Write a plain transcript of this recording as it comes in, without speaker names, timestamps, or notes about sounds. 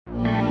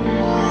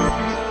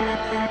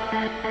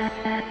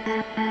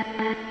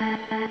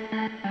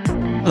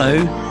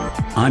Hello,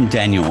 I'm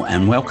Daniel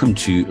and welcome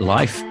to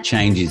Life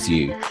Changes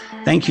You.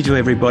 Thank you to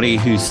everybody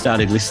who's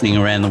started listening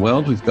around the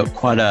world. We've got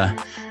quite a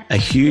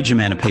huge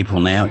amount of people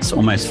now. It's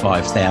almost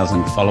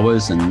 5,000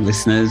 followers and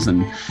listeners.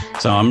 And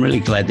so I'm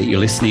really glad that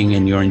you're listening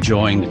and you're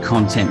enjoying the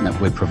content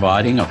that we're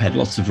providing. I've had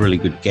lots of really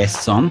good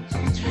guests on.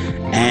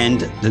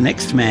 And the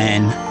next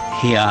man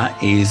here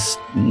is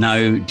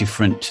no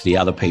different to the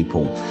other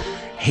people.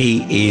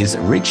 He is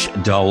Rich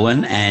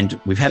Dolan, and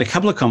we've had a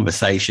couple of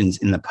conversations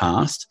in the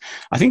past.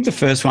 I think the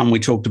first one we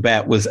talked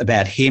about was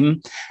about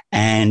him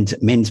and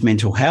men's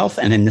mental health.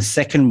 And then the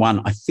second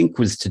one, I think,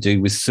 was to do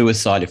with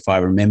suicide, if I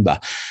remember.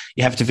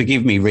 You have to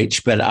forgive me,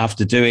 Rich, but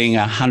after doing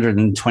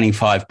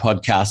 125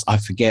 podcasts, I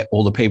forget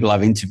all the people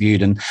I've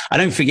interviewed. And I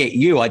don't forget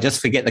you, I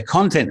just forget the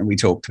content that we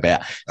talked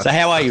about. So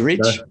how are you,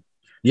 Rich?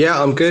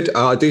 Yeah, I'm good.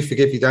 I do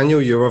forgive you, Daniel.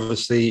 You're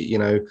obviously,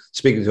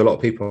 speaking to a lot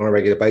of people on a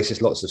regular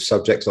basis, lots of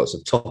subjects, lots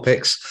of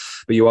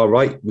topics. But you are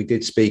right. We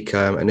did speak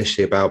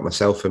initially about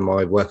myself and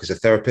my work as a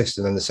therapist.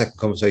 And then the second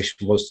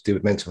conversation was to do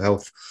with mental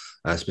health,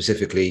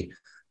 specifically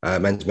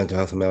men's mental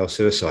health and male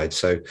suicide.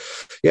 So,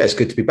 yeah, it's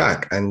good to be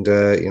back. And,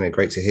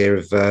 great to hear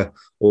of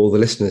all the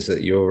listeners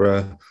that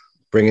you're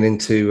bringing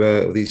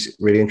into these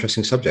really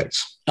interesting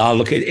subjects. Oh,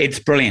 look, it's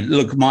brilliant.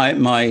 Look,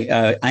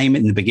 my aim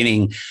in the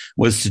beginning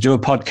was to do a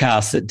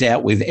podcast that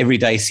dealt with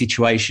everyday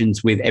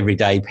situations with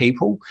everyday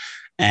people.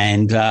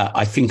 And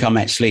I think I'm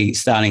actually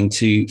starting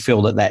to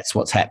feel that that's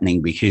what's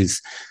happening because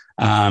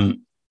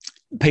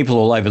people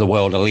all over the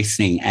world are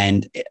listening.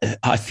 And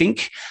I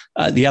think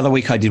the other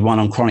week I did one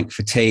on chronic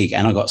fatigue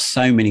and I got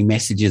so many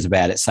messages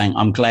about it saying,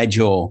 I'm glad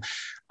you're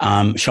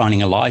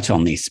shining a light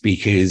on this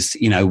because,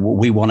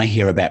 we want to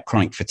hear about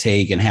chronic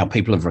fatigue and how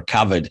people have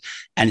recovered.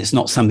 And it's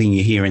not something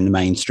you hear in the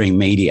mainstream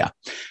media.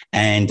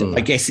 And I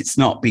guess it's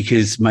not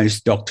because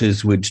most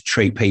doctors would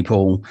treat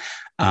people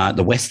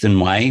the Western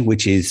way,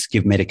 which is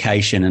give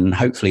medication and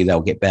hopefully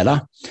they'll get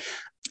better.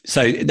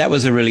 So that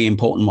was a really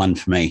important one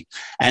for me.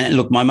 And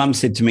look, my mum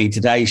said to me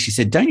today, she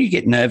said, don't you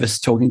get nervous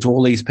talking to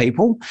all these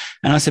people?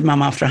 And I said,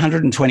 Mum, after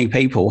 120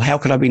 people, how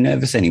could I be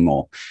nervous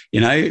anymore?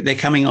 They're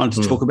coming on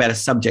to talk about a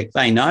subject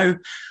they know.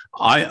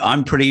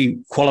 I'm pretty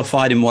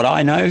qualified in what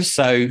I know.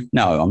 So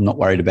no, I'm not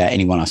worried about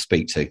anyone I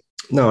speak to.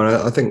 No, and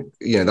I think,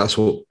 that's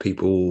what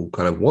people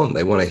kind of want.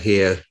 They want to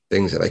hear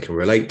things that they can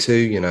relate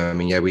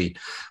to.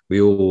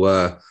 We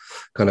all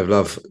kind of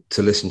love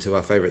to listen to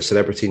our favorite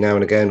celebrity now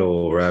and again,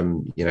 or,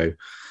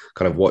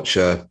 kind of watch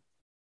an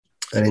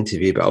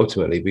interview, but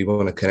ultimately we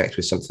want to connect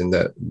with something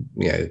that,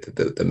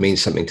 that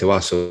means something to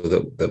us, or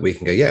that we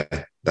can go, yeah,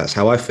 that's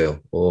how I feel,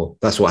 or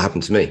that's what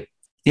happened to me.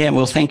 Yeah,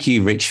 well, thank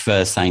you, Rich,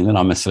 for saying that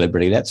I'm a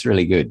celebrity. That's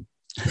really good.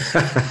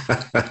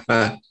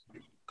 I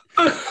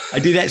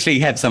did actually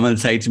have someone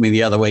say to me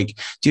the other week,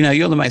 do you know,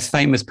 you're the most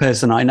famous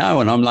person I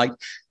know? And I'm like,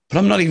 but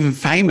I'm not even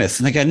famous.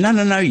 And they go,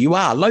 no, you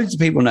are. Loads of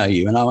people know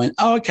you. And I went,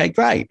 oh, okay,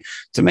 great.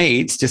 To me,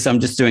 it's just,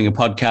 I'm just doing a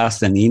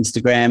podcast and the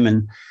Instagram.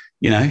 And,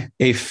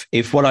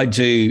 if what I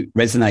do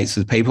resonates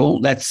with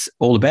people, that's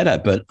all the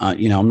better. But,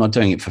 I'm not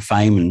doing it for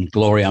fame and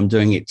glory. I'm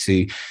doing it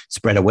to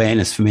spread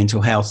awareness for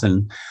mental health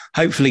and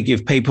hopefully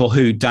give people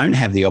who don't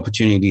have the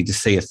opportunity to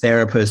see a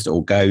therapist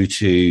or go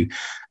to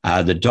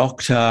the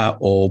doctor,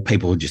 or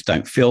people who just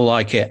don't feel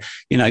like it,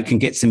 can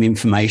get some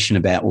information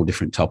about all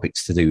different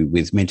topics to do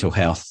with mental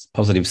health,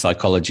 positive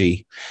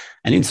psychology,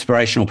 and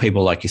inspirational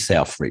people like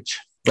yourself, Rich.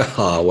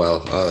 Oh, well,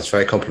 that's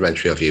very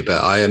complimentary of you.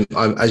 But I'm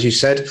as you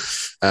said,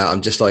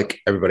 I'm just like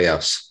everybody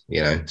else,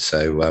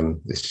 so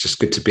it's just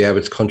good to be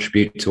able to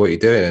contribute to what you're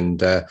doing,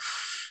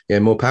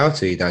 and more power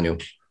to you, Daniel.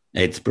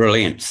 It's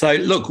brilliant. So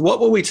look, what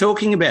were we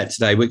talking about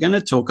today? We're going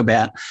to talk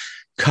about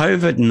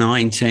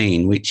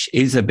COVID-19, which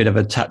is a bit of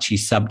a touchy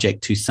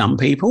subject to some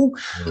people.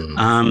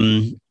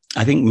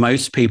 I think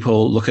most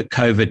people look at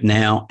COVID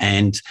now,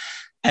 and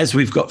as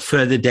we've got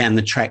further down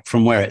the track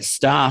from where it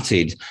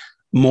started,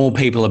 more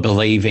people are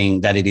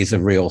believing that it is a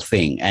real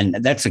thing. And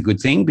that's a good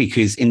thing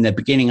because in the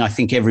beginning, I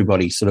think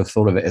everybody sort of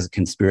thought of it as a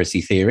conspiracy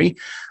theory.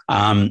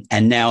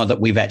 And now that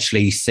we've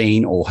actually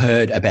seen or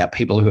heard about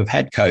people who have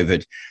had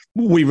COVID,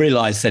 we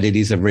realise that it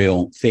is a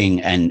real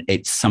thing and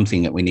it's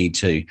something that we need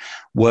to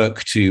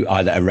work to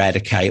either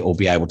eradicate or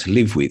be able to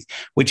live with,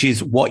 which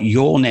is what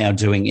you're now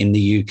doing in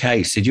the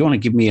UK. So do you want to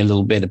give me a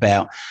little bit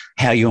about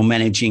how you're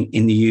managing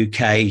in the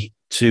UK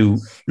to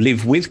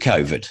live with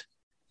COVID?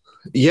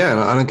 Yeah,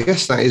 and I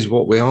guess that is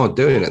what we are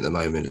doing at the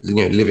moment,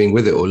 living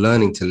with it or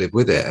learning to live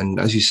with it. And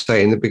as you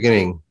say in the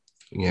beginning,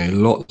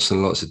 lots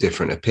and lots of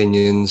different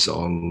opinions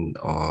on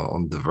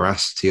the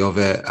veracity of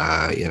it.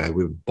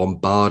 We were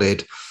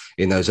bombarded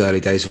in those early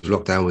days of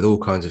lockdown with all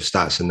kinds of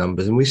stats and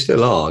numbers, and we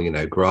still are,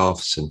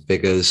 graphs and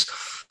figures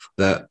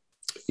that,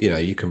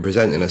 you can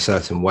present in a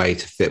certain way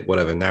to fit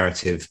whatever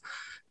narrative,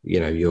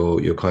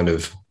 you're kind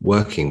of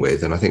working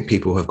with. And I think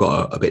people have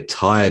got a bit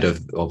tired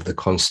of the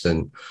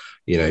constant,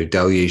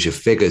 deluge of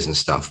figures and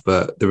stuff.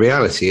 But the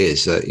reality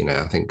is that,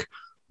 I think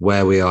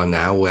where we are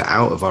now, we're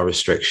out of our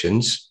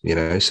restrictions,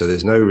 so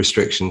there's no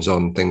restrictions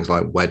on things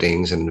like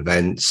weddings and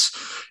events.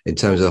 In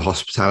terms of the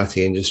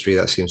hospitality industry,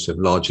 that seems to have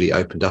largely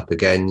opened up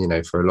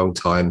again, for a long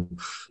time.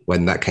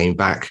 When that came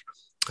back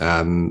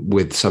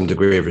with some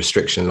degree of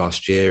restriction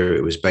last year,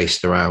 it was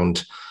based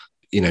around,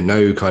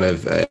 no kind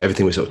of,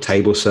 everything was sort of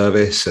table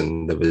service,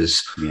 and there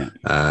was,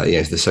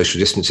 the social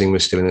distancing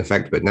was still in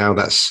effect, but now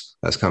that's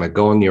kind of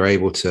gone. You're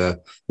able to,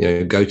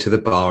 go to the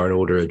bar and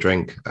order a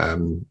drink,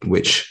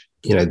 which,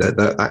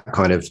 that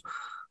kind of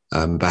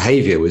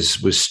behavior was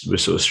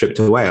sort of stripped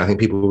away. I think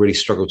people really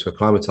struggled to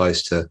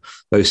acclimatize to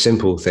those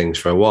simple things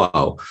for a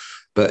while,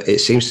 but it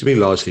seems to be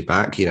largely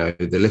back.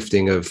 The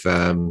lifting of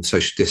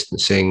social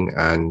distancing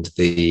and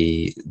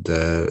the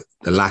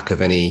lack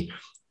of any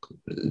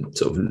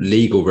sort of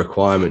legal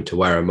requirement to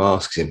wear a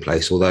mask is in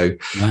place. Although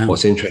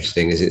what's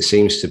interesting is it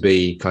seems to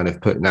be kind of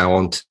put now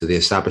onto the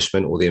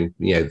establishment or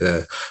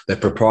the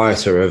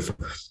proprietor of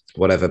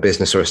whatever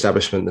business or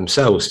establishment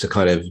themselves to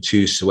kind of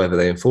choose to whether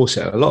they enforce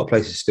it. A lot of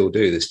places still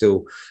do. There's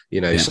still,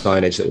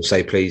 signage that will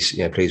say,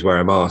 please wear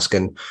a mask.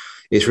 And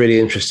it's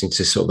really interesting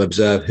to sort of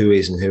observe who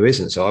is and who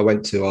isn't. So I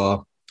went to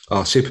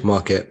our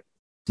supermarket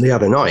the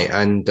other night,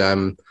 and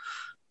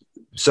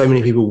so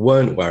many people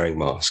weren't wearing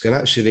masks. And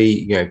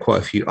actually,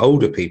 quite a few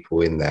older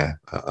people in there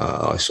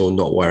I saw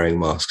not wearing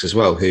masks as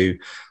well, who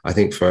I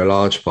think for a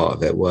large part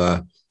of it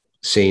were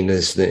seen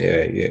as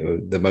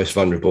the most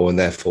vulnerable and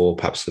therefore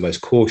perhaps the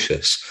most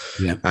cautious.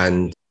 Yeah.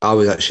 And I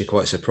was actually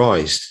quite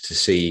surprised to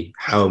see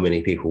how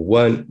many people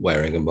weren't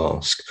wearing a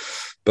mask,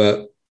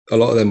 but a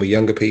lot of them were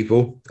younger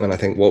people. And I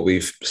think what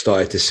we've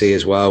started to see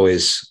as well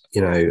is,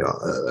 it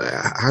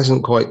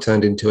hasn't quite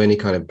turned into any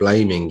kind of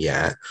blaming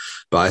yet,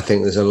 but I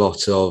think there's a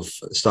lot of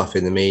stuff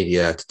in the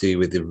media to do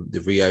with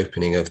the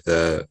reopening of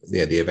the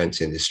events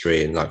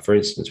industry. And like, for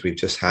instance, we've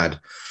just had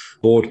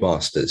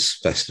Boardmasters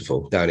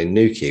Festival down in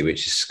Newquay,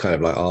 which is kind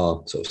of like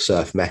our sort of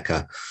surf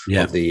mecca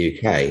of the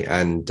UK.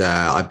 And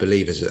I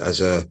believe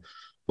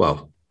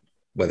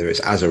whether it's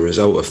as a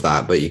result of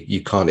that, but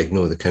you can't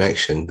ignore the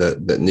connection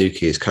that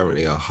Newquay is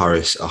currently our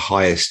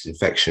highest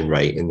infection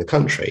rate in the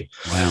country.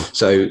 Wow.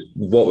 So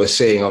what we're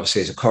seeing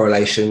obviously is a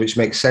correlation, which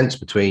makes sense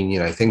between,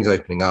 things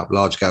opening up,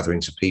 large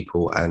gatherings of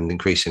people and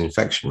increasing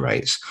infection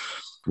rates,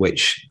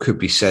 which could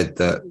be said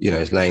that,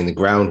 is laying the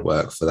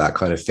groundwork for that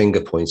kind of finger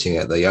pointing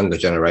at the younger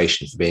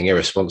generation for being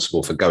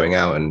irresponsible, for going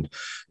out and,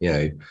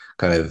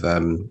 kind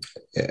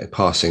of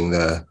passing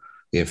the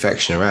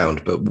infection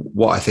around. But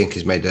what I think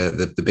has made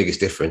the biggest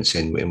difference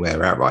in where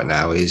we're at right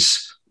now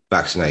is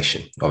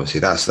vaccination. Obviously,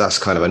 that's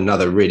kind of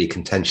another really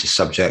contentious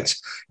subject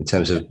in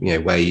terms of,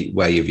 where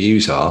your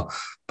views are.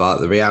 But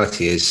the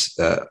reality is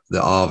that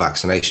our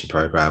vaccination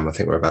program, I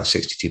think we're about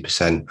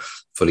 62%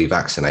 fully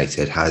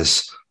vaccinated,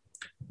 has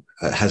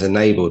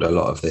enabled a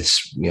lot of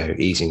this,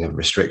 easing of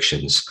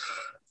restrictions.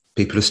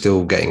 People are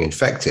still getting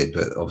infected,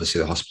 but obviously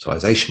the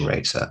hospitalization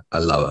rates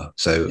are lower.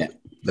 So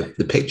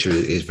the picture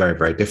is very,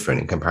 very different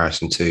in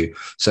comparison to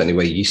certainly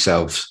where you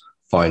yourself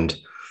find,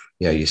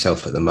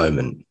 yourself at the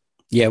moment.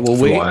 Yeah, well,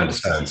 what I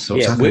understand. So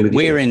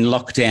we're in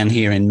lockdown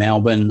here in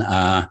Melbourne.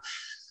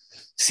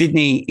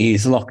 Sydney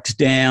is locked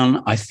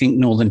down. I think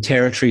Northern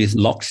Territory is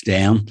locked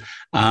down.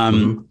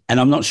 And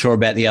I'm not sure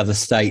about the other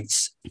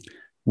states.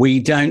 We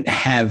don't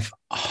have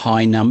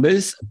high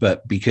numbers,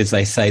 but because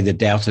they say the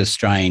Delta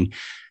strain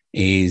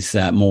is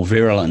more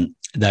virulent,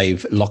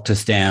 they've locked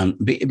us down.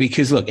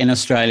 Because, look, in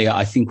Australia,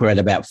 I think we're at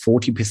about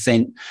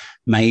 40%,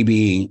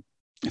 maybe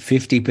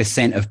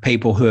 50% of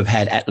people who have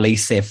had at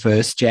least their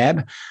first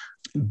jab.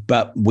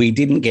 But we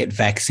didn't get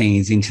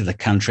vaccines into the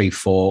country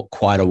for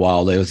quite a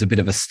while. There was a bit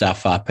of a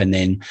stuff up. And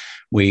then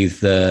with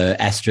the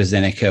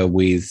AstraZeneca,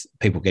 with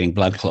people getting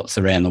blood clots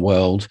around the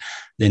world,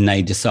 then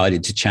they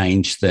decided to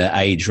change the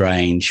age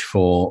range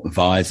for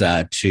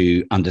Pfizer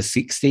to under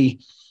 60.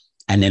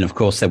 And then, of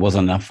course, there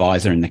wasn't enough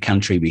Pfizer in the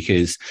country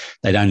because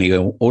they'd only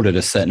ordered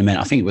a certain amount.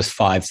 I think it was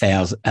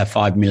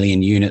 5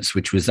 million units,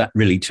 which was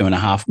really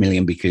 2.5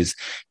 million because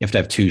you have to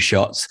have 2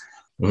 shots.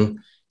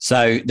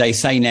 So they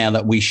say now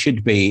that we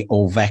should be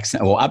all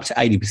vaccinated or up to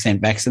 80%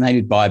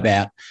 vaccinated by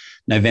about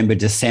November,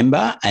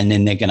 December, and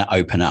then they're going to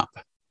open up.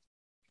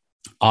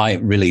 I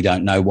really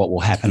don't know what will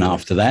happen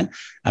after that.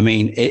 I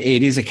mean,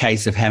 it is a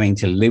case of having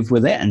to live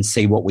with it and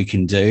see what we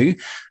can do.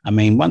 I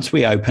mean, once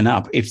we open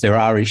up, if there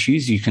are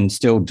issues, you can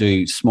still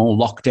do small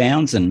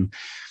lockdowns and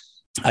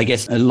I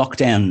guess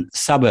lockdown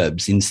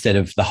suburbs instead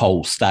of the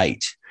whole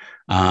state.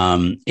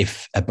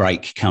 If a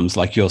break comes,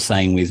 like you're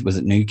saying with, was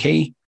it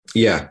Newquay?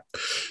 Yeah,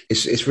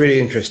 it's really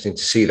interesting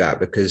to see that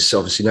because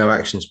obviously no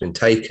action's been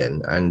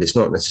taken and it's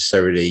not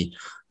necessarily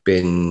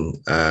been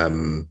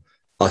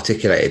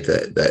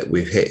articulated that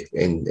we've hit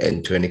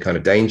into any kind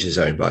of danger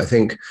zone. But I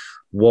think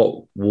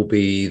what will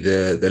be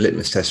the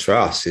litmus test for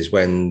us is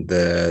when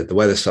the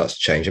weather starts to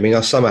change. I mean,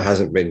 our summer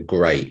hasn't been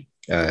great,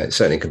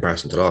 certainly in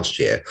comparison to last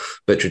year,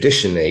 but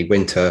traditionally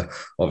winter,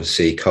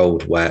 obviously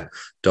cold, wet,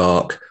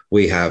 dark.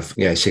 We have,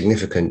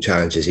 significant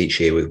challenges each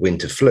year with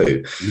winter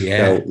flu.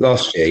 Yeah. Now,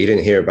 last year, you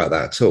didn't hear about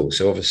that at all.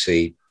 So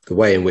obviously the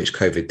way in which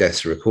COVID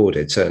deaths are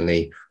recorded,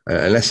 certainly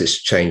unless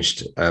it's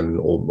changed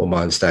or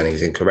my understanding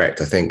is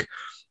incorrect. I think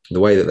the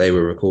way that they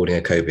were recording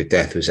a COVID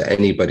death was that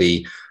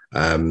anybody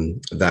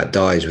that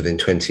dies within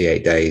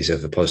 28 days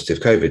of a positive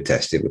COVID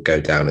test, it would go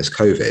down as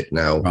COVID.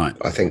 Now, right.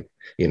 I think,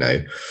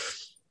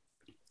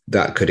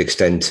 that could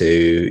extend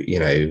to,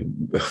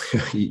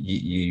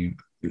 you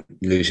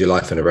lose your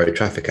life in a road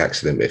traffic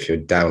accident. But if you're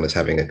down as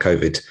having a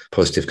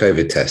positive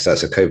COVID test,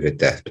 that's a COVID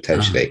death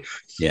potentially.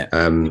 Yeah.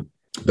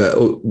 But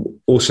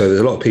also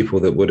there's a lot of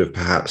people that would have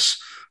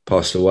perhaps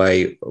passed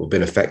away or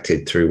been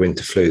affected through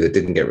winter flu that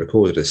didn't get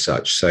recorded as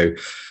such. So,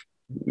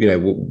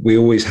 we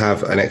always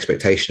have an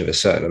expectation of a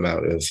certain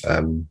amount of,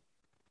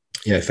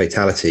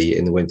 fatality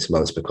in the winter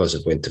months because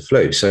of winter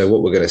flu. So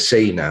what we're going to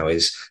see now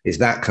is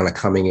that kind of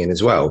coming in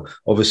as well.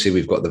 Obviously,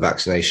 we've got the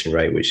vaccination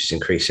rate, which is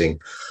increasing,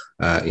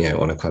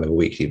 on a kind of a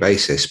weekly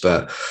basis.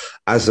 But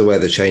as the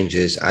weather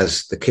changes,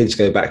 as the kids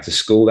go back to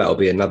school, that'll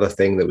be another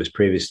thing that was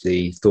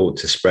previously thought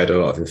to spread a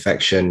lot of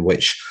infection,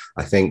 which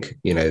I think,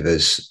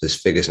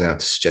 there's figures now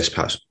to suggest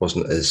perhaps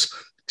wasn't as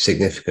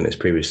significant as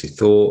previously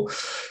thought.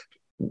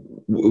 It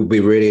would be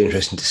really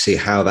interesting to see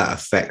how that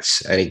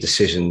affects any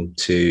decision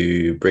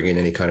to bring in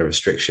any kind of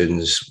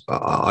restrictions.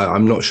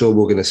 I'm not sure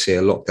we're going to see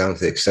a lockdown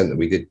to the extent that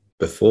we did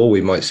before.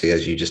 We might see,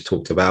 as you just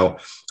talked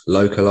about,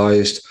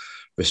 localized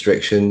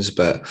restrictions,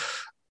 but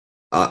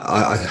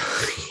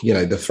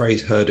the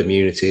phrase herd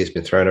immunity has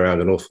been thrown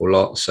around an awful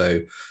lot.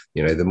 So,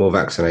 the more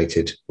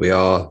vaccinated we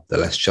are, the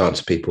less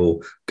chance of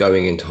people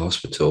going into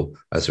hospital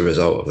as a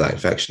result of that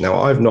infection. Now,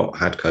 I've not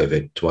had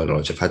COVID, to my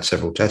knowledge. I've had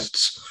several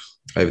tests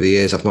over the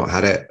years. I've not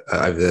had it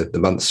over the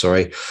months,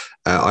 sorry.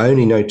 I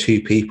only know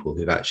 2 people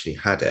who've actually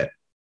had it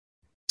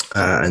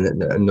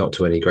and not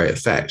to any great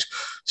effect.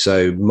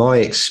 So my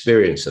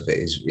experience of it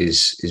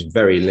is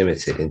very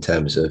limited in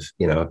terms of,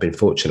 I've been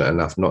fortunate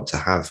enough not to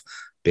have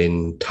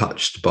been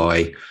touched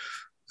by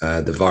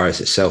the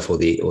virus itself or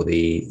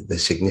the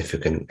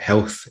significant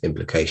health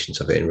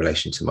implications of it in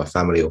relation to my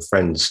family or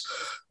friends.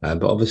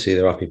 But obviously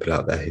there are people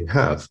out there who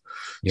have.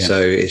 Yeah. So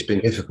it's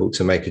been difficult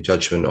to make a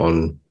judgment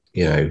on,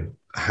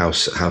 how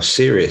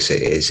serious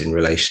it is in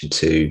relation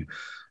to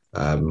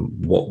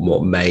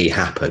what may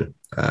happen.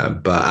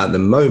 But at the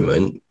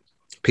moment,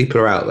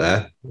 people are out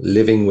there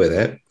living with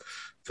it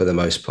for the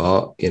most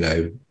part,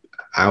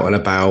 out and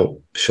about,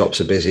 shops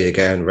are busy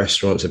again,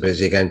 restaurants are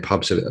busy again,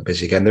 pubs are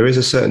busy again. There is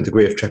a certain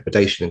degree of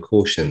trepidation and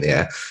caution in the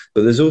air,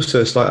 but there's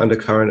also a slight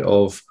undercurrent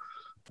of,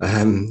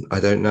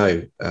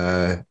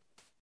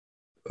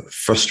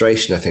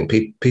 frustration. I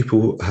think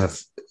people have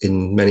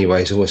in many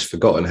ways almost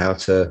forgotten how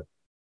to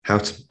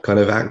kind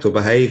of act or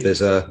behave.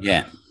 There's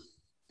a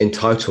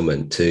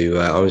entitlement to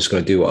I'm just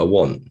going to do what I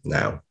want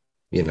now,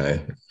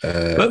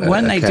 but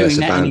weren't they doing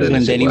that in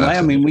England anyway?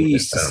 I mean, we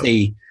used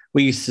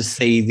to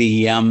see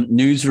the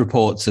news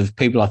reports of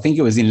people, I think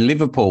it was in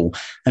Liverpool,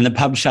 and the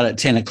pub shut at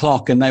 10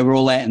 o'clock and they were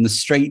all out in the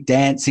street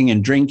dancing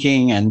and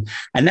drinking. And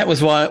that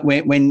was why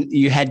when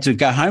you had to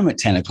go home at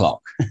 10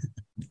 o'clock.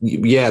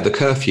 Yeah, the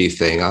curfew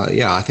thing.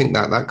 I think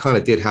that kind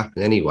of did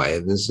happen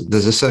anyway. There's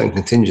a certain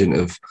contingent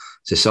of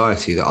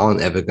society that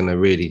aren't ever going to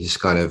really just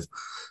kind of,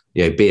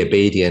 be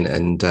obedient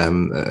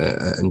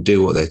and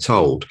do what they're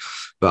told.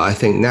 But I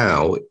think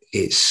now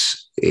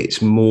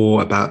it's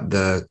more about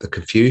the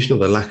confusion or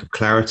the lack of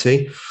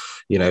clarity,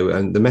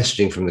 and the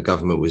messaging from the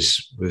government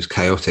was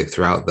chaotic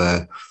throughout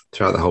the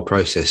whole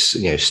process.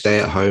 Stay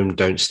at home,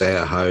 don't stay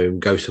at home,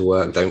 go to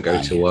work, don't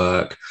go to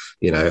work.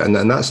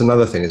 And that's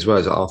another thing as well,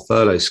 is our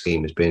furlough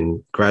scheme has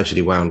been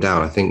gradually wound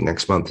down. I think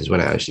next month is when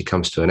it actually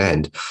comes to an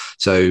end.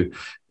 So,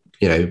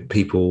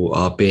 people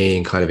are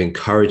being kind of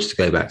encouraged to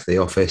go back to the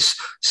office.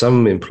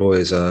 Some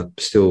employers are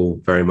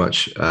still very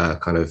much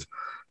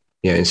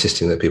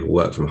insisting that people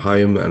work from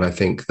home. And I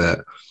think that,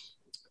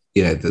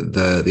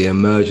 the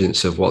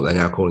emergence of what they're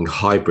now calling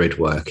hybrid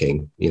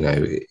working,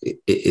 it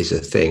is a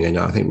thing. And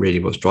I think really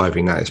what's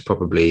driving that is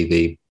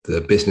probably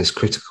the business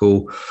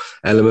critical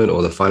element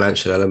or the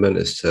financial element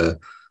as to,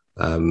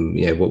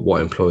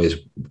 what employers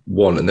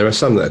want. And there are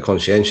some that are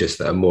conscientious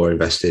that are more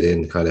invested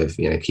in kind of,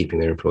 keeping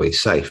their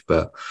employees safe.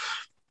 But,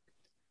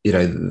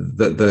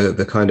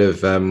 the kind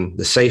of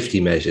the safety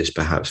measures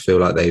perhaps feel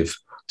like they've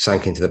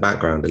sank into the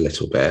background a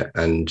little bit.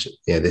 And,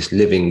 this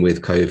living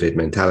with COVID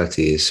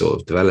mentality is sort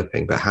of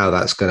developing, but how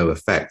that's going to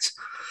affect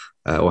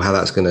or how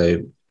that's going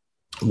to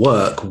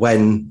work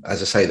when,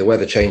 as I say, the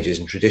weather changes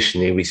and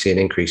traditionally we see an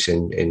increase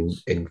in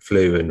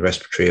flu and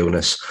respiratory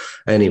illness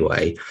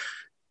anyway.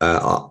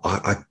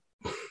 I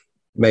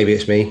maybe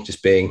it's me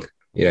just being,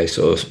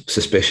 sort of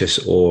suspicious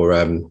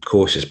or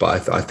cautious,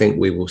 but I think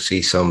we will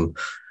see some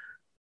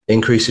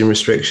increase in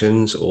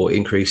restrictions or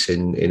increase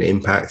in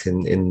impact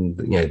in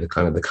the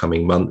kind of the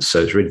coming months.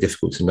 So it's really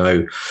difficult to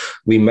know.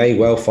 We may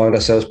well find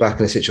ourselves back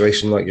in a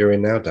situation like you're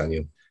in now,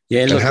 Daniel.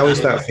 Yeah. Look, and how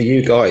is that for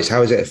you guys?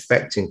 How is it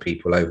affecting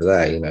people over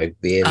there?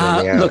 The in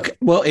and the out. Look,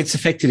 well, it's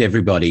affected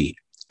everybody,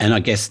 and I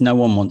guess no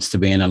one wants to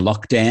be in a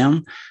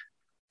lockdown.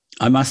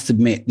 I must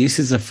admit, this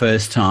is the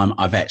first time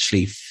I've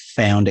actually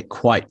found it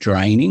quite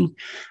draining.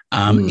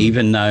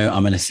 Even though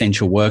I'm an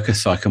essential worker,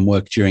 so I can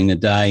work during the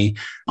day,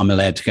 I'm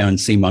allowed to go and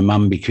see my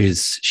mum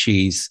because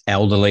she's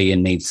elderly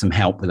and needs some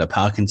help with her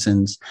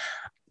Parkinson's.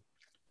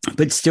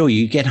 But still,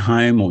 you get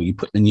home or you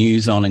put the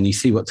news on and you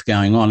see what's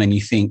going on and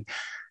you think,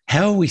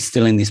 how are we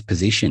still in this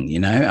position? You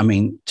know, I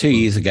mean, 2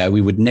 years ago,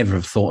 we would never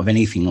have thought of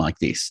anything like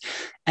this.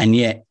 And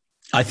yet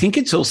I think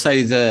it's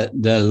also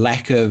the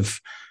lack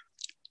of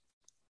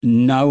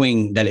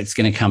knowing that it's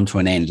going to come to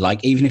an end.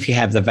 Like, even if you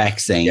have the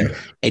vaccine,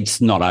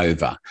 it's not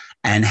over.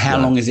 And how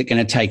long is it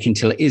going to take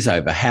until it is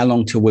over? How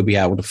long till we'll be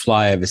able to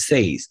fly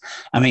overseas?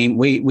 I mean,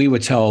 we were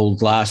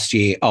told last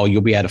year, oh,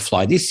 you'll be able to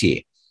fly this year.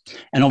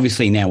 And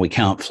obviously now we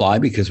can't fly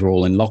because we're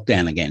all in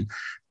lockdown again.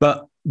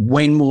 But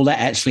when will that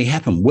actually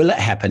happen? Will it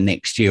happen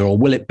next year, or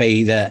will it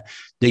be that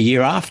the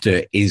year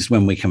after is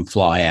when we can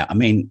fly out? I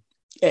mean,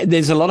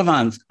 there's a lot of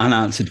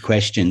unanswered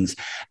questions,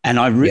 and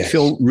I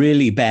feel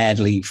really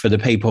badly for the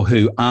people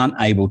who aren't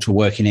able to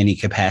work in any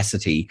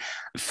capacity.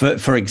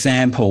 For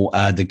example,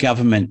 the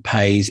government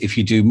pays, if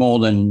you do more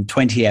than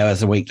 20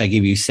 hours a week, they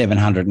give you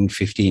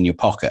 $750 in your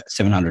pocket,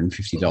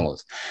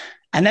 $750.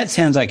 And that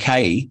sounds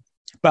okay.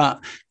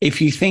 But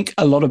if you think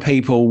a lot of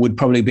people would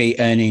probably be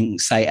earning,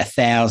 say,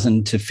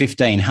 $1,000 to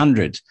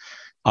 $1,500,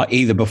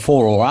 either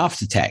before or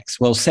after tax,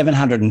 well,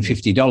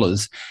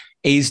 $750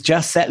 is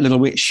just that little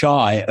bit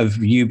shy of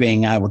you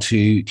being able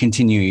to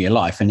continue your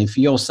life. And if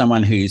you're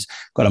someone who's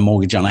got a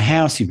mortgage on a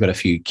house, you've got a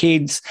few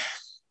kids,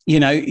 you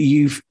know,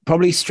 you've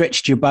probably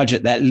stretched your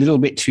budget that little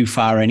bit too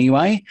far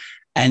anyway.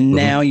 And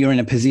now you're in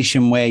a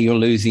position where you're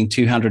losing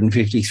 $250,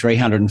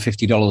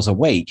 $350 a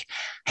week.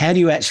 How do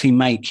you actually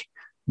make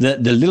the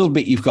little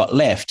bit you've got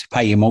left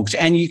pay your mortgage?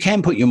 And you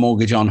can put your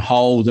mortgage on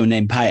hold and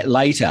then pay it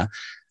later.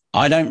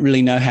 I don't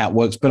really know how it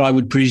works, but I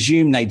would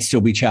presume they'd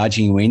still be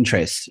charging you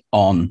interest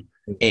on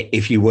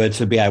if you were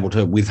to be able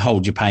to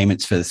withhold your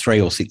payments for 3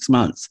 or 6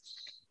 months.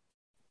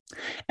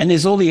 And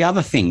there's all the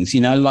other things,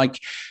 you know, like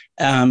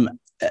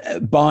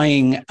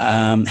buying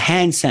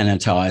hand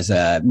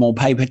sanitizer, more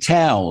paper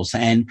towels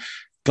and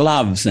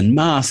gloves and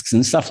masks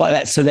and stuff like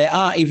that. So there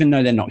are, even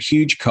though they're not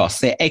huge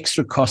costs, they're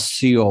extra costs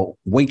to your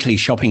weekly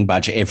shopping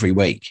budget every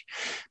week,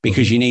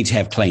 because you need to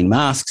have clean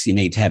masks, you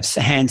need to have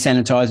hand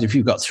sanitizer. If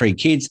you've got 3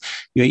 kids,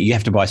 you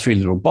have to buy 3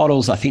 little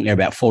bottles. I think they're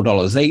about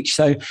 $4 each.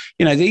 So,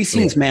 you know, these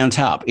things mount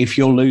up if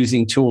you're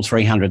losing $200 or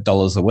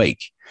 $300 a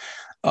week.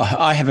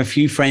 I have a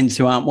few friends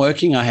who aren't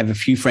working. I have a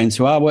few friends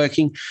who are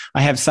working.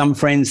 I have some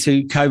friends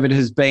who COVID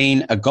has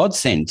been a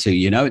godsend to.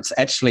 You know, it's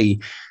actually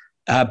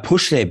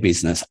push their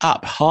business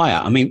up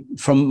higher. I mean,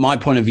 from my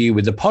point of view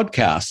with the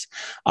podcast,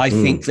 I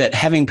think that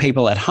having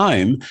people at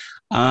home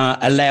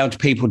allowed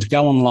people to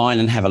go online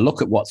and have a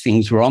look at what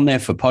things were on there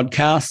for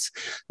podcasts.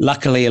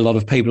 Luckily, a lot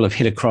of people have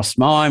hit across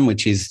mine,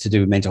 which is to do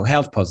with mental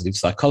health, positive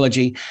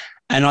psychology.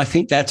 And I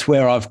think that's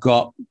where I've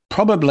got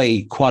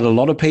probably quite a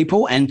lot of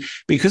people. And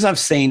because I've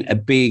seen a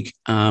big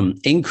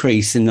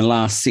increase in the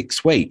last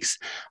 6 weeks,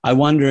 I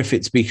wonder if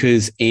it's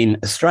because in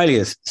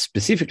Australia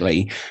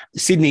specifically,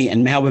 Sydney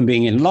and Melbourne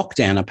being in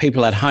lockdown, are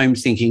people at home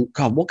thinking,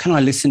 God, what can I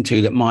listen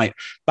to that might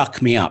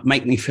buck me up,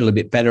 make me feel a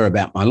bit better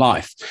about my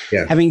life?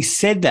 Yeah. Having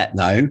said that,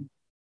 though,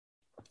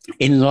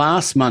 in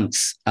last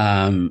month's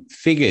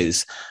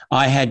figures,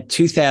 I had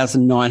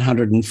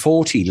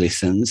 2,940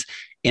 listens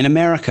in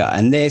America.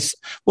 And they're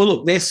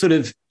sort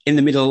of in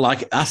the middle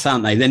like us,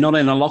 aren't they? They're not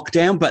in a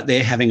lockdown, but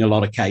they're having a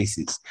lot of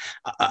cases.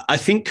 I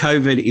think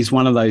COVID is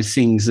one of those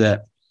things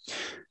that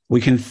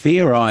we can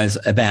theorize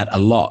about a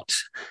lot,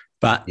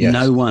 but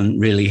no one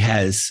really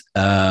has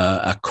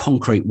a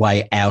concrete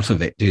way out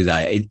of it, do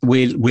they?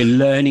 We're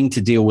learning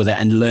to deal with it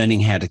and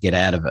learning how to get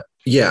out of it.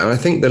 Yeah, and I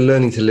think the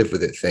learning to live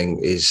with it thing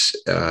is,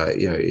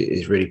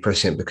 is really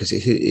prescient, because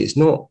it's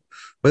not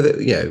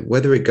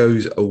whether it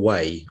goes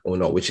away or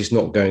not, which it's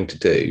not going to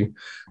do.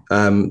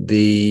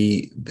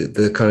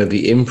 The kind of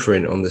the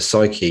imprint on the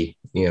psyche,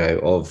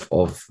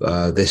 of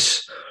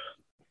this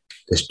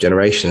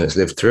generation that's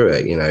lived through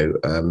it,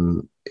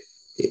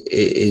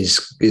 it is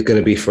going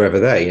to be forever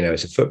there.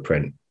 It's a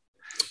footprint.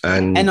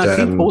 And I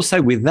think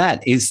also with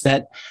that is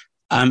that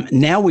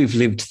now we've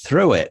lived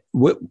through it.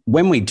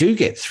 When we do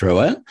get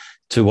through it,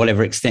 to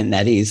whatever extent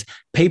that is,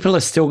 people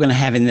are still going to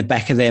have in the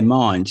back of their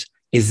mind,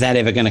 is that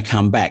ever going to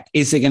come back?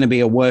 Is there going to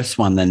be a worse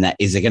one than that?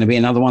 Is there going to be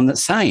another one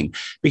that's same?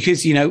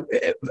 Because,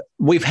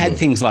 we've had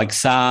things like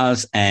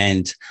SARS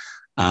and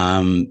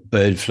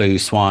bird flu,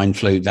 swine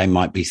flu. They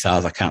might be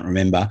SARS, I can't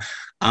remember.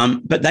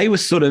 But they were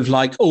sort of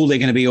like, oh, they're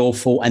going to be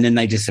awful, and then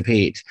they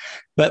disappeared.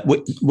 But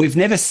we've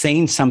never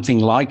seen something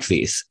like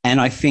this. And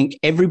I think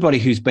everybody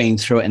who's been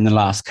through it in the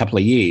last couple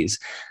of years,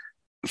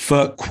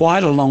 for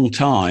quite a long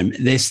time,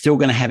 they're still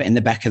going to have it in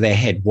the back of their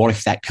head. What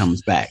if that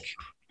comes back?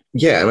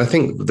 Yeah, and I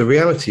think the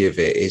reality of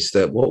it is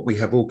that what we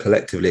have all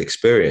collectively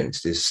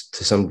experienced is,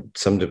 to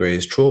some degree,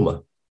 is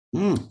trauma.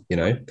 On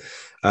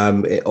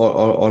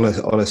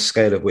a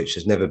scale of which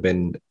has never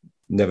been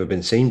never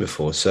been seen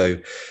before. So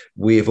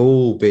we've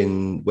all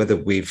been, whether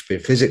we've been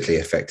physically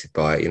affected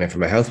by it,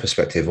 from a health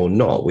perspective or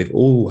not, we've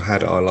all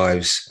had our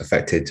lives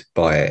affected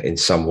by it in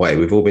some way.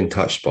 We've all been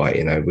touched by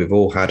it. We've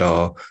all had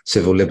our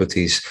civil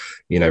liberties,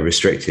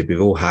 restricted.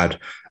 We've all had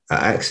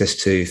access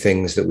to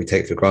things that we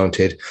take for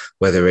granted,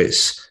 whether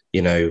it's,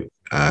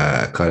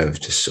 kind of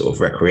just sort of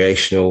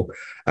recreational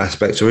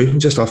aspects, or even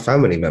just our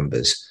family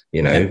members,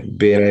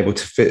 being able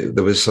to fit.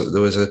 There was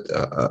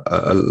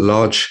a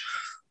large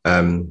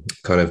kind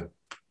of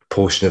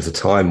portion of the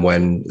time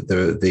when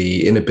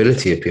the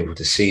inability of people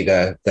to see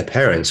their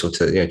parents, or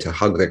to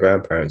hug their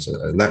grandparents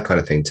and that kind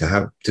of thing,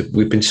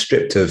 we've been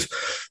stripped of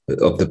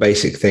the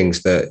basic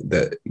things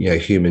that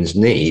humans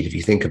need. If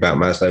you think about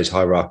Maslow's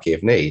hierarchy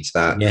of needs,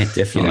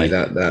 definitely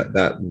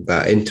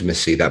that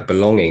intimacy, that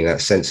belonging,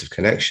 that sense of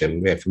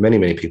connection, for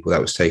many people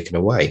that was taken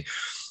away.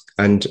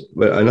 And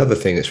another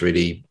thing that's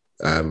really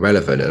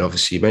relevant, and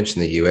obviously you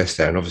mentioned the US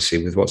there, and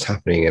obviously with what's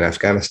happening in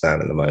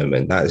Afghanistan at the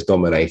moment, that is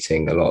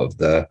dominating a lot of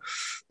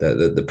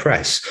the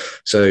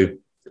press. So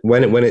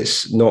when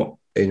it's not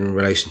in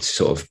relation to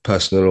sort of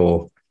personal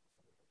or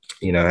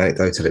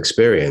anecdotal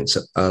experience,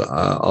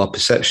 our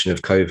perception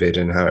of COVID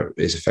and how it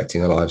is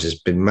affecting our lives has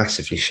been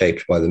massively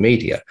shaped by the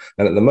media.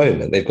 And at the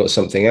moment, they've got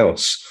something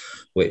else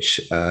which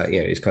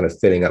is kind of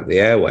filling up the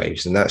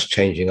airwaves, and that's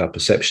changing our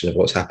perception of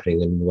what's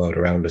happening in the world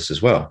around us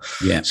as well.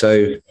 Yeah.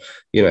 So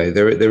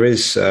there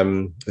is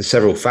there's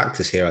several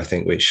factors here, I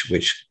think,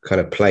 which kind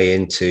of play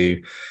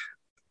into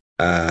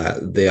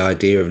the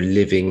idea of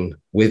living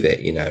with it,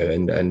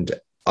 and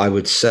I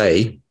would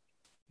say,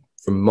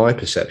 from my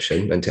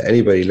perception, and to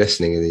anybody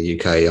listening in the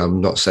UK,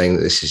 I'm not saying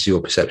that this is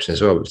your perception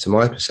as well, but to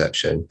my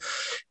perception,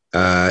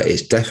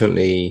 it's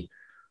definitely,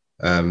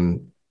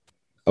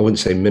 I wouldn't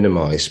say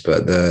minimized,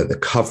 but the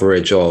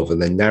coverage of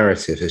and the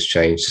narrative has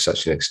changed to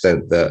such an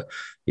extent that,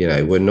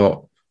 we're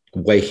not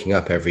waking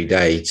up every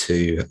day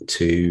to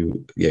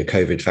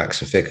COVID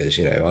facts and figures.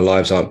 Our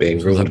lives aren't being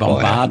ruled by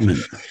bombardment.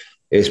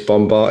 It's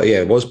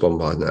it was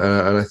bombardment.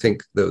 And I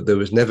think that there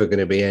was never going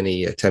to be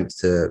any attempt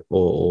to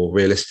or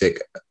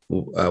realistic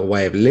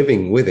way of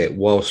living with it,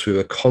 whilst we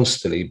were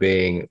constantly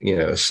being,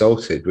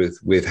 assaulted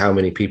with how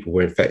many people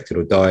were infected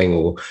or dying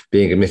or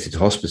being admitted to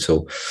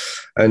hospital.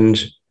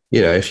 And,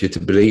 if you're to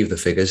believe the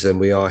figures, then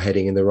we are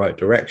heading in the right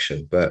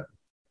direction. But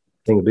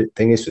the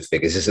thing is with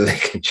figures is that they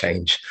can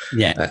change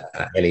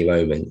at any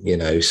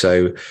moment,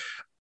 So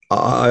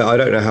I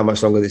don't know how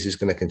much longer this is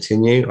going to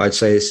continue. I'd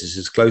say this is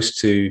as close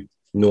to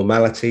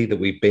normality that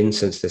we've been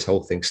since this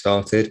whole thing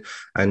started.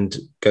 And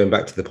going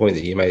back to the point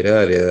that you made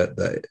earlier,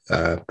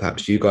 that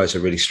perhaps you guys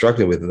are really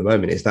struggling with at the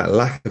moment, is that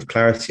lack of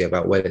clarity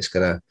about when it's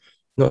going to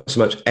not so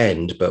much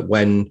end, but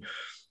when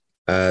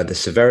the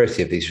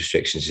severity of these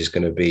restrictions is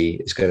going to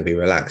be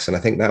relaxed. And I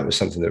think that was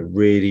something that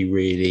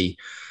really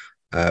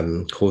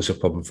caused a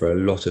problem for a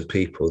lot of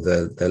people.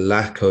 The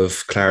lack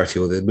of clarity,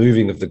 or the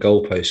moving of the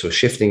goalposts, or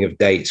shifting of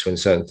dates when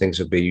certain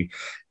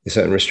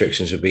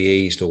restrictions would be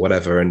eased or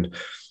whatever, and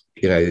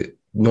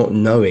not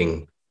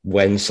knowing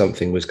when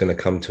something was going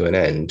to come to an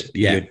end.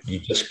 You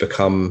just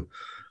become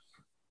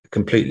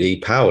completely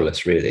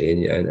powerless,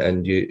 really.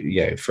 And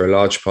you for a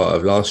large part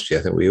of last year,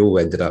 I think we all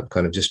ended up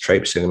kind of just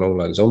traipsing along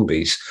like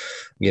zombies.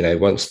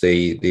 Once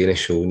the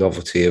initial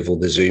novelty of all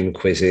the Zoom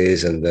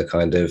quizzes and the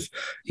kind of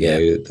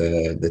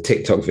the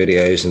TikTok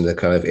videos and the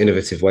kind of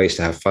innovative ways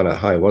to have fun at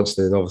home, once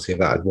the novelty of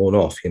that had worn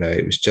off,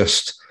 it was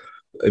just,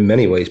 in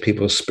many ways,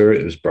 people's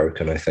spirit was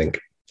broken, I think.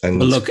 And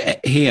well, look,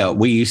 here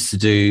we used to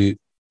do,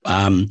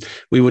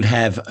 we would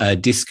have a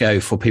disco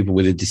for people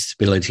with a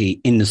disability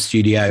in the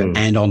studio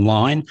and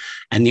online.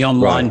 And the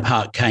online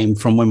part came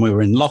from when we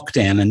were in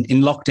lockdown. And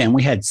in lockdown,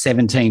 we had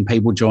 17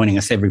 people joining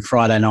us every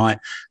Friday night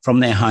from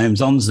their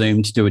homes on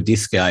Zoom to do a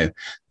disco.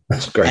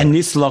 That's great. And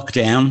this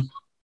lockdown,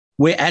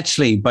 we're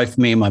actually, both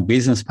me and my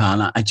business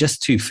partner, are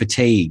just too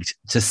fatigued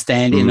to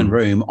stand in a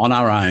room on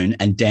our own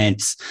and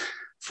dance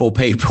for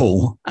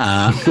people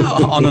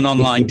on an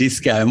online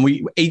disco.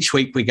 And each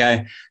week we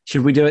go,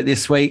 should we do it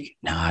this week?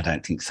 No, I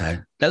don't think so.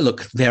 But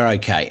look, they're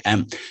okay.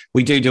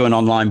 We do an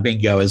online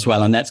bingo as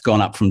well, and that's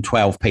gone up from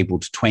 12 people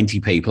to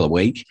 20 people a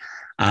week.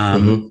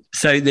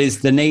 So there's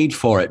the need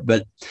for it.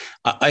 But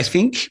I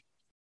think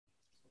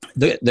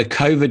the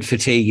COVID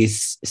fatigue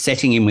is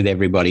setting in with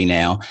everybody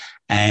now.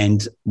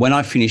 And when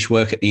I finish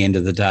work at the end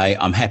of the day,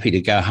 I'm happy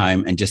to go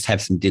home and just have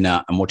some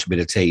dinner and watch a bit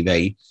of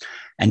TV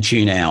and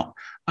tune out.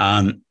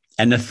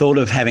 And the thought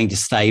of having to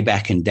stay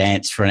back and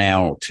dance for an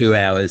hour or 2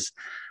 hours,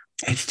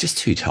 it's just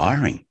too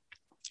tiring.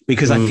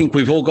 Because I think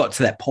we've all got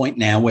to that point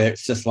now where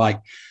it's just like,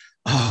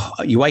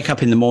 you wake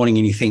up in the morning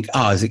and you think,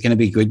 is it going to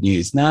be good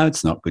news? No,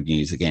 it's not good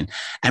news again.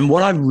 And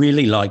what I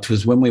really liked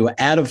was when we were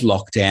out of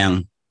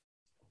lockdown,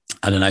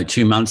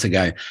 2 months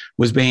ago,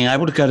 was being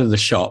able to go to the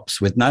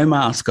shops with no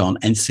mask on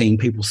and seeing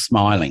people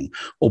smiling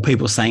or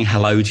people saying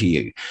hello to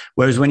you.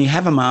 Whereas when you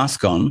have a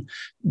mask on,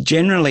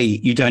 generally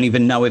you don't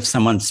even know if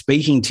someone's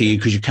speaking to you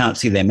because you can't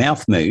see their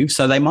mouth move.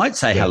 So they might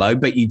say hello,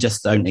 but you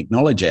just don't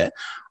acknowledge it.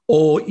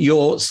 or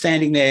you're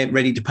standing there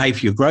ready to pay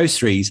for your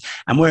groceries.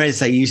 And whereas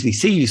they usually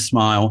see you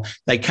smile,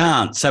 they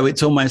can't. So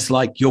it's almost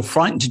like you're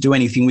frightened to do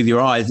anything with your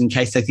eyes in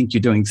case they think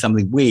you're doing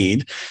something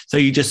weird. So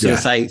you just sort of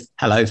say,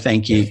 hello,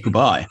 thank you,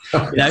 goodbye.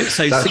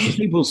 So seeing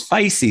people's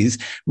faces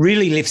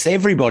really lifts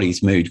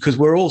everybody's mood because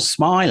we're all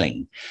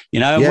smiling,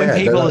 and when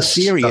people are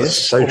serious, that's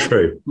so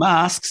true.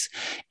 Masks,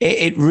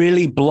 it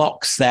really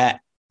blocks that,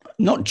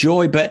 not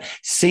joy, but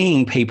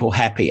seeing people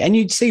happy. And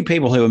you'd see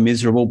people who are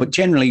miserable, but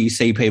generally you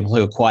see people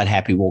who are quite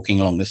happy walking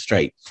along the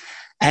street.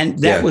 And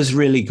that was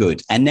really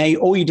good. And now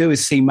all you do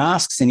is see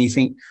masks and you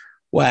think,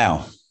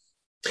 wow,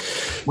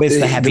 where's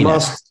the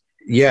happiness?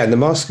 And the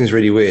masking is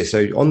really weird.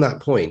 So on that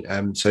point,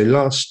 so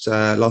last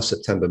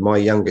September, my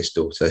youngest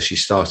daughter, she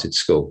started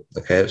school.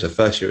 Okay, it was her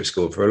first year at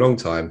school. For a long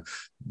time,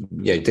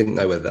 didn't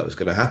know whether that was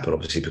going to happen,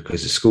 obviously,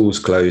 because the schools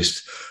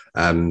closed,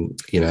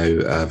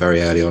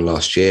 very early on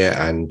last year,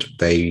 and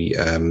they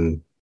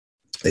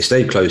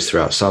stayed closed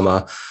throughout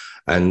summer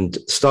and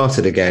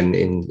started again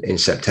in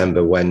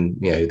September when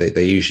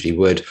they usually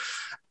would.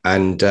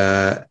 And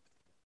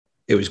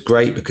it was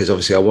great because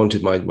obviously I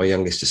wanted my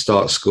youngest to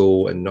start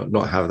school and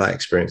not have that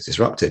experience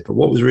disrupted. But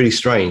what was really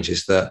strange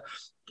is that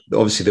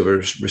obviously there were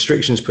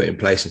restrictions put in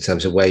place in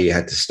terms of where you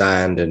had to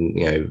stand, and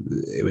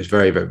it was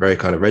very, very, very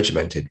kind of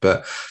regimented.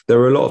 But there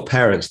were a lot of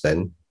parents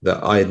then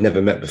that I had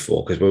never met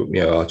before because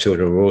our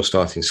children were all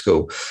starting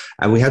school,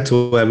 and we had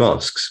to wear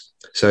masks.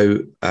 So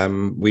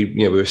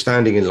we were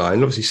standing in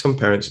line. Obviously, some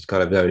parents had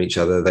kind of known each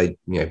other. They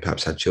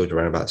perhaps had children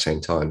around about the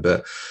same time.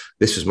 But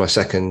this was my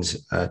second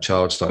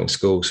child starting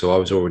school, so I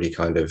was already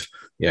kind of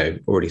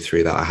already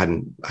through that. I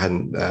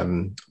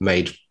hadn't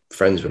made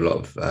friends with a lot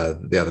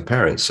of the other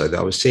parents, so that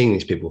I was seeing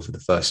these people for the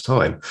first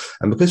time.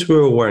 And because we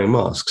were all wearing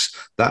masks,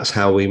 that's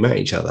how we met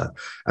each other.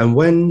 And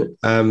when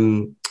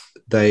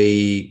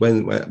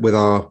with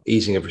our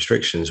easing of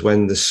restrictions,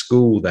 when the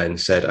school then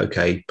said,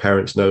 okay,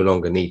 parents no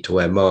longer need to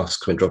wear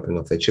masks when dropping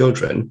off their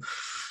children,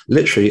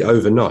 literally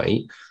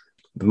overnight,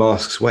 the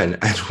masks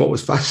went. And what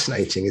was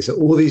fascinating is that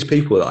all these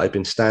people that I'd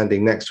been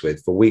standing next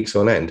with for weeks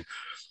on end,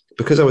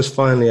 because I was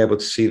finally able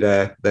to see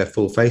their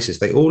full faces,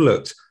 they all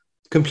looked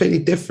completely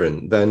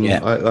different than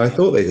I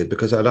thought they did,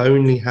 because I'd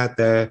only had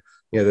their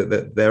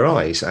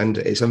eyes. And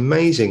it's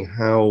amazing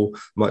how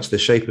much the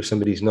shape of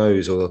somebody's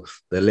nose or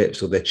their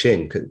lips or their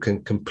chin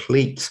can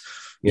complete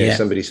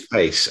somebody's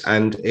face.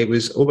 And it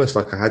was almost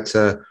like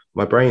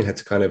my brain had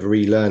to kind of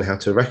relearn how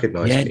to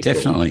recognize people.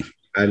 Definitely.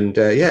 And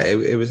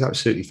it was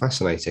absolutely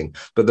fascinating.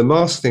 But the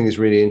mask thing is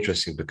really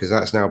interesting because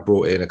that's now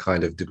brought in a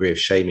kind of degree of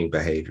shaming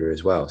behavior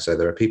as well. So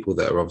there are people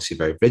that are obviously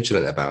very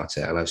vigilant about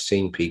it. And I've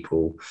seen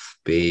people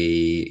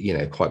be,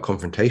 quite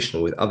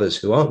confrontational with others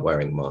who aren't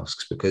wearing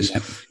masks because,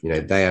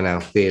 they are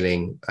now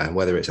feeling,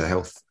 whether it's a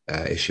health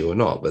issue or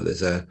not, but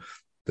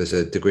there's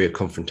a degree of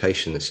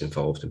confrontation that's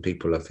involved, and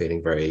people are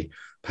feeling very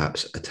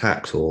perhaps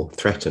attacked or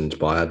threatened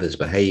by others'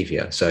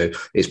 behavior. So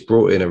it's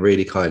brought in a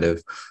really kind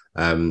of,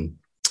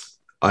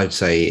 I'd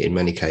say in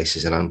many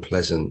cases, an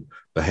unpleasant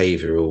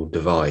behavioural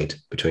divide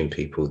between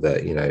people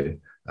that,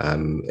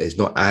 is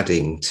not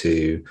adding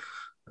to,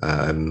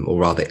 or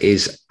rather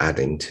is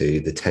adding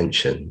to the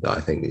tension that I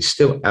think is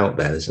still out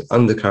there. There's an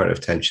undercurrent of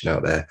tension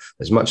out there.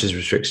 As much as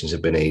restrictions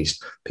have been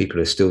eased,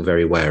 people are still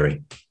very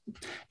wary.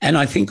 And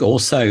I think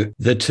also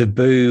the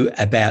taboo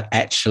about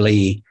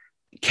actually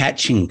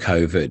catching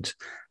COVID.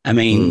 I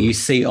mean, you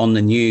see on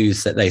the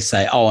news that they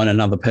say, and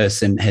another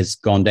person has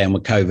gone down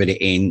with COVID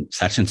in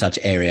such and such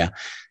area.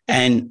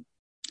 And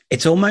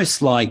it's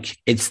almost like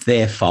it's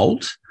their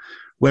fault,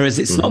 whereas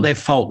it's not their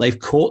fault. They've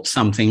caught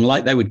something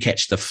like they would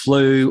catch the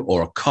flu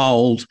or a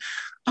cold.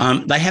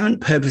 They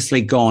haven't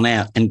purposely gone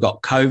out and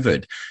got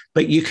COVID.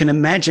 But you can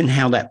imagine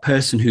how that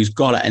person who's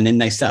got it, and then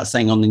they start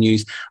saying on the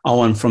news,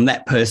 and from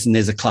that person,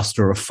 there's a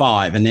cluster of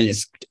 5, and then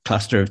it's a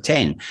cluster of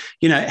 10.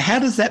 How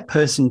does that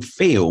person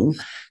feel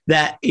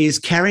that is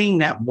carrying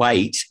that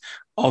weight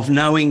of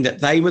knowing that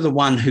they were the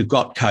one who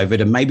got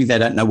COVID, and maybe they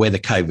don't know where the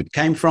COVID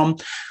came from?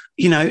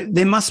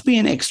 There must be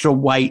an extra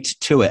weight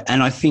to it.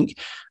 And I think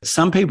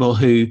some people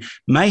who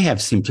may have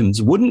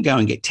symptoms wouldn't go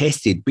and get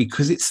tested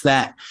because it's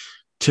that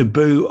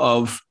taboo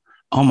of,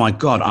 oh my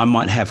God, I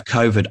might have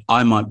COVID.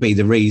 I might be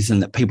the reason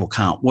that people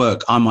can't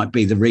work. I might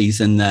be the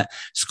reason that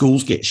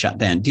schools get shut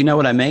down. Do you know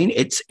what I mean?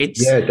 It's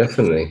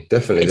definitely.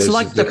 It's There's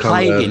like the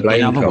plague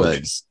in other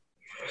words.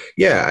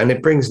 Yeah, and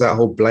it brings that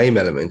whole blame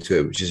element to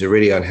it, which is a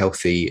really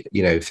unhealthy,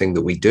 thing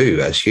that we do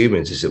as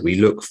humans, is that we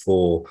look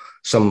for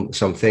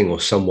something or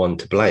someone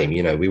to blame.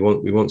 We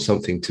want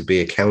something to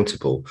be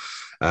accountable.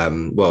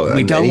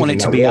 We don't want it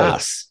to be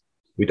us.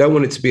 We don't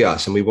want it to be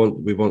us, and we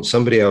want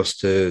somebody else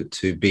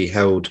to be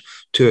held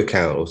to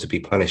account or to be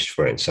punished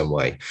for it in some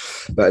way.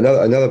 But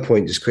another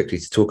point, just quickly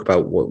to talk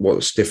about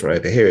what's different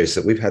over here, is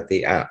that we've had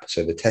the app,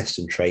 so the Test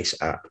and Trace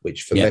app,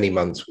 which for many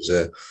months was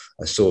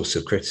a source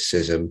of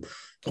criticism,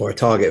 or a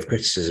target of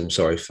criticism,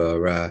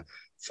 for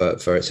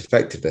for its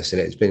effectiveness,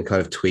 and it's been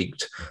kind of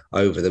tweaked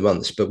over the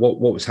months. But what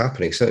was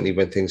happening, certainly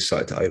when things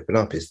started to open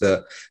up, is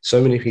that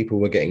so many people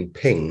were getting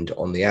pinged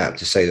on the app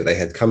to say that they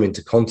had come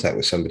into contact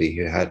with somebody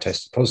who had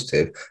tested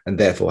positive and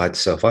therefore had to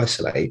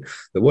self-isolate.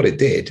 But what it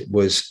did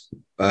was,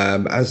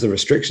 as the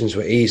restrictions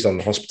were eased on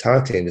the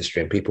hospitality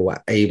industry and people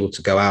were able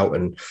to go out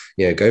and,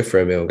 go for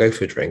a meal, go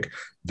for a drink,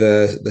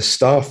 the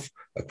staff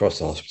across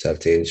the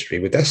hospitality industry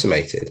were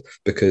decimated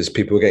because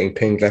people were getting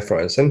pinged left,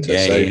 right, and centre.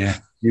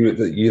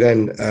 You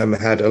then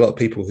had a lot of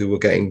people who were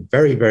getting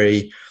very,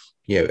 very,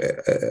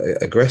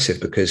 aggressive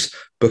because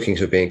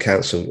bookings were being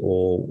cancelled,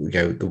 or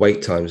the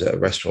wait times at a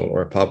restaurant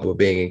or a pub were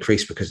being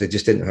increased because they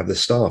just didn't have the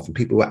staff, and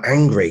people were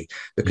angry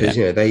because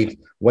they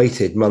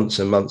waited months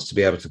and months to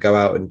be able to go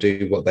out and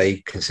do what they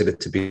considered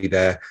to be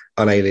their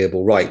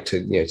unalienable right to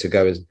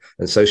go and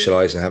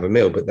socialise and have a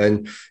meal. But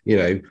then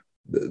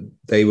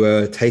they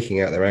were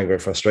taking out their anger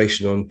and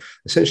frustration on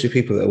essentially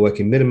people that are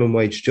working minimum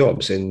wage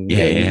jobs in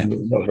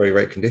not very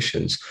great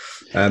conditions.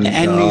 And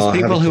these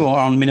people who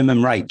are on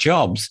minimum rate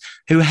jobs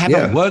who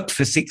haven't worked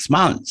for 6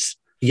 months.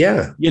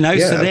 So they're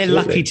absolutely.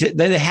 lucky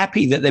they're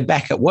happy that they're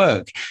back at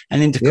work,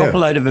 and then to cop a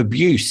load of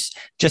abuse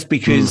just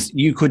because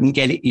you couldn't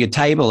get at your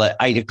table at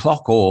 8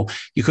 o'clock, or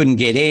you couldn't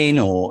get in,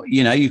 or,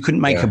 you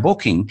couldn't make a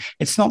booking.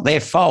 It's not their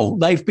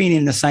fault. They've been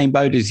in the same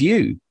boat as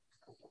you.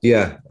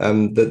 Yeah,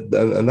 and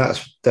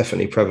that's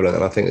definitely prevalent.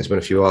 And I think there's been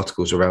a few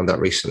articles around that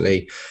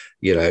recently,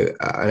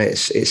 and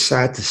it's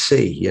sad to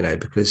see,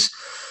 because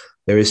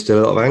there is still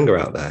a lot of anger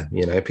out there.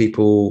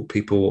 People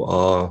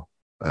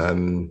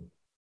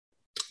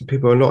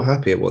are not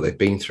happy at what they've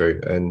been through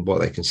and what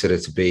they consider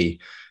to be,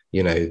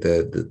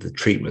 the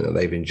treatment that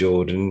they've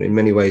endured. And in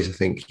many ways, I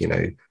think,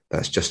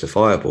 that's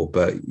justifiable,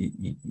 but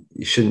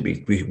it shouldn't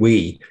be.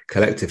 We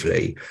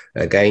collectively,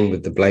 again,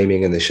 with the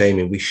blaming and the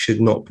shaming, we should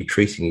not be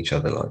treating each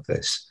other like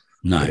this.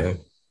 No.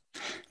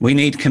 We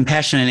need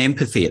compassion and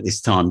empathy at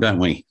this time, don't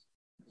we?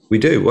 We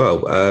do.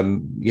 Well,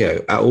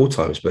 at all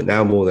times, but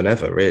now more than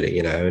ever, really,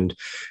 and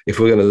if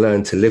we're going to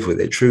learn to live with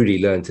it,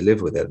 truly learn to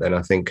live with it, then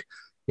I think,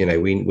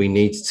 we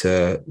need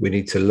to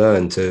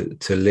learn to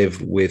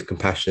live with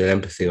compassion and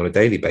empathy on a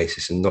daily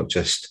basis, and not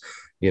just,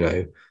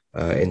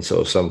 in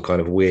sort of some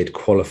kind of weird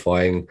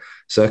qualifying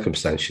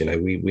circumstance.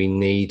 We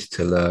need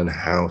to learn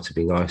how to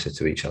be nicer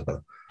to each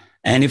other.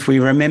 And if we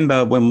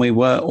remember when we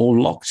were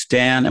all locked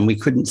down and we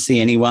couldn't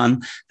see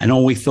anyone, and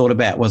all we thought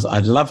about was,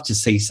 I'd love to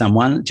see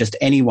someone, just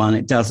anyone,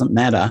 it doesn't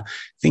matter.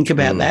 Think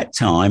about that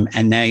time.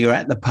 And now you're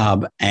at the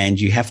pub and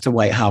you have to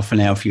wait half an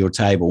hour for your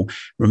table.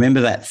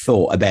 Remember that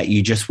thought about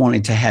you just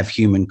wanted to have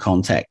human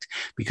contact,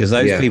 because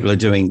those people are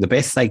doing the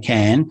best they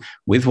can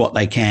with what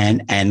they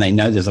can. And they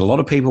know there's a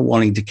lot of people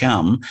wanting to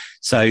come.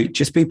 So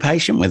just be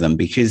patient with them,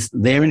 because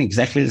they're in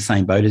exactly the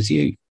same boat as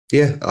you.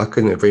 Yeah, I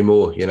couldn't agree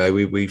more.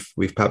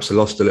 We've perhaps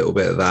lost a little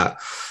bit of that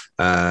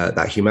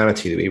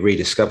humanity that we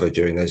rediscovered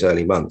during those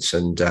early months,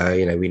 and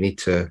we need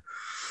to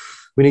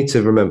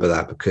remember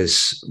that,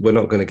 because we're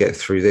not going to get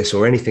through this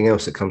or anything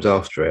else that comes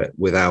after it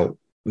without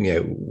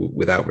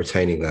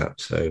retaining that.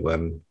 So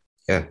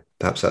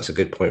perhaps that's a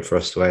good point for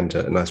us to end.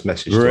 A nice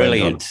message.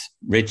 Brilliant,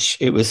 Rich.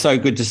 It was so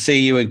good to see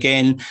you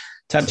again.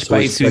 Touch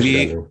base with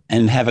you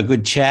and have a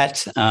good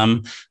chat.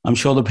 I'm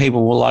sure the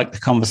people will like the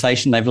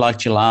conversation. They've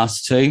liked your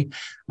last two.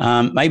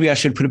 Maybe I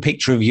should put a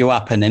picture of you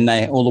up, and then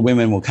all the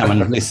women will come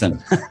and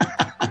listen. I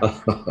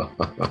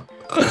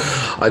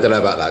don't know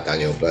about that,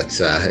 Daniel, but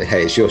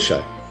hey, it's your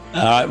show.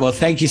 All right. Well,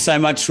 thank you so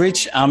much,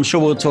 Rich. I'm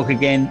sure we'll talk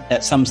again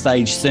at some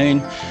stage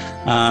soon.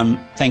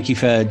 Thank you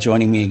for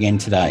joining me again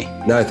today.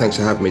 No, thanks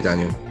for having me,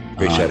 Daniel.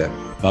 Appreciate it.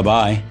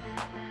 Bye-bye.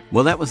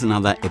 Well, that was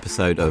another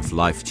episode of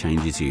Life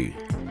Changes You.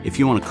 If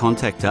you want to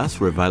contact us,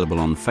 we're available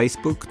on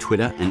Facebook,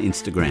 Twitter and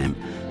Instagram.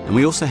 And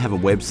we also have a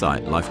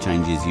website,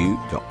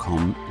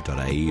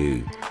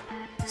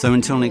 lifechangesyou.com.au. So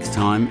until next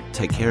time,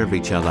 take care of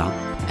each other,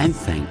 and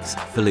thanks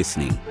for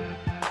listening.